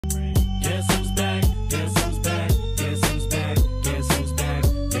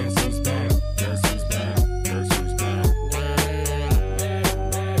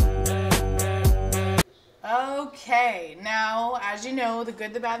Okay, now, as you know, The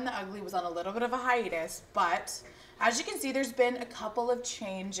Good, the Bad, and the Ugly was on a little bit of a hiatus, but as you can see, there's been a couple of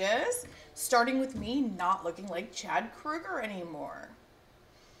changes, starting with me not looking like Chad Kruger anymore.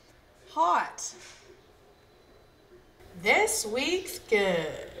 Hot. This week's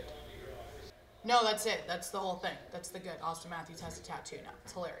good. No, that's it. That's the whole thing. That's the good. Auston Matthews has a tattoo now.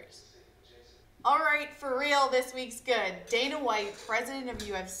 It's hilarious. All right, for real, this week's good. Dana White, president of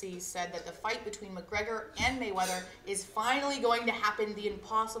UFC, said that the fight between McGregor and Mayweather is finally going to happen, the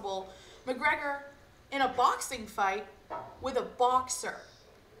impossible. McGregor in a boxing fight with a boxer.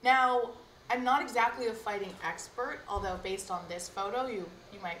 Now, I'm not exactly a fighting expert, although based on this photo, you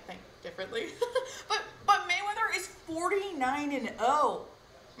might think differently. but Mayweather is 49-0.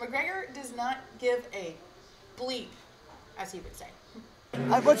 McGregor does not give a bleep, as he would say.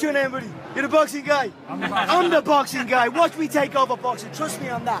 What's your name, buddy? You're the boxing guy. I'm the boxing guy. Watch me take over boxing. Trust me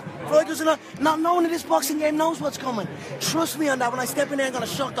on that. Floyd does not knowing this boxing game knows what's coming. Trust me on that. When I step in there, I'm going to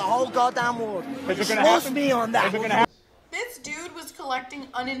shock the whole goddamn world. Trust me on that. This dude was collecting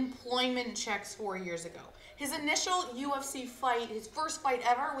unemployment checks 4 years ago. His initial UFC fight, his first fight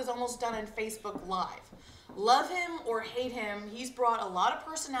ever, was almost done on Facebook Live. Love him or hate him, he's brought a lot of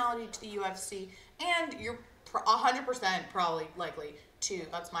personality to the UFC, and you're 100% probably likely to,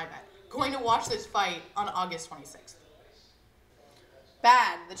 that's my bet, going to watch this fight on August 26th.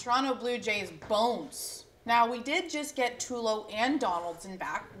 Bad, the Toronto Blue Jays bones. Now, we did just get Tulo and Donaldson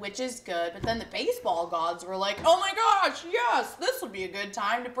back, which is good, but then the baseball gods were like, oh my gosh, yes, this would be a good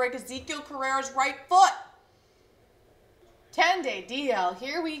time to break Ezekiel Carrera's right foot. 10-day DL,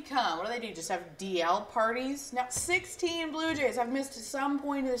 here we come. What do? Just have DL parties? Now, 16 Blue Jays have missed some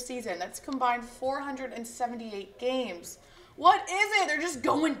point of the season. That's combined 478 games. What is it? They're just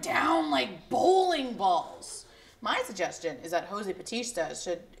going down like bowling balls. My suggestion is that Jose Bautista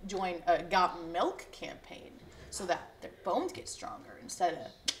should join a Got Milk campaign so that their bones get stronger instead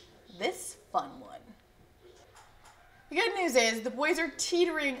of this fun one. The good news is the boys are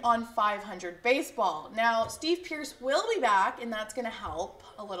teetering on 500 baseball. Now, Steve Pearce will be back, and that's going to help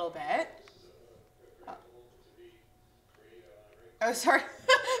a little bit. Oh, sorry.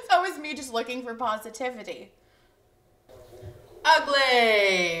 That was me just looking for positivity.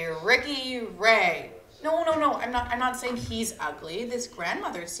 Ugly Ricky Ray. No. I'm not saying he's ugly. This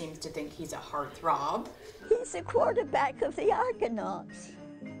grandmother seems to think he's a heartthrob. He's the quarterback of the Argonauts.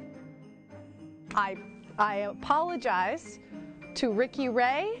 I apologize to Ricky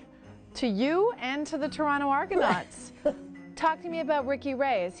Ray, to you, and to the Toronto Argonauts. Talk to me about Ricky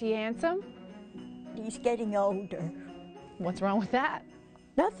Ray. Is he handsome? He's getting older. What's wrong with that?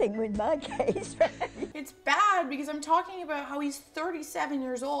 Nothing with my case. It's bad because I'm talking about how he's 37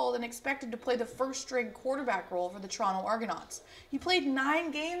 years old and expected to play the first-string quarterback role for the Toronto Argonauts. He played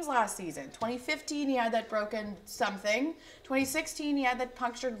 9 games last season. 2015, he had that broken something. 2016, he had that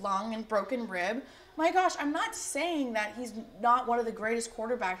punctured lung and broken rib. My gosh, I'm not saying that he's not one of the greatest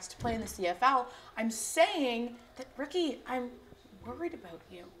quarterbacks to play in the CFL. I'm saying that, Ricky, I'm worried about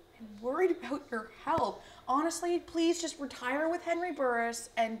you. I'm worried about your health. Honestly, please just retire with Henry Burris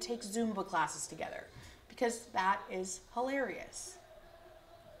and take Zumba classes together, because that is hilarious.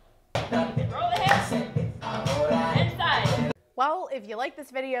 Well, if you like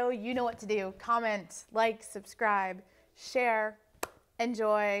this video, you know what to do. Comment, like, subscribe, share,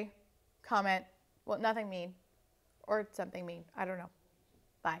 enjoy, comment. Well, nothing mean or something mean. I don't know.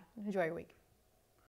 Bye. Enjoy your week.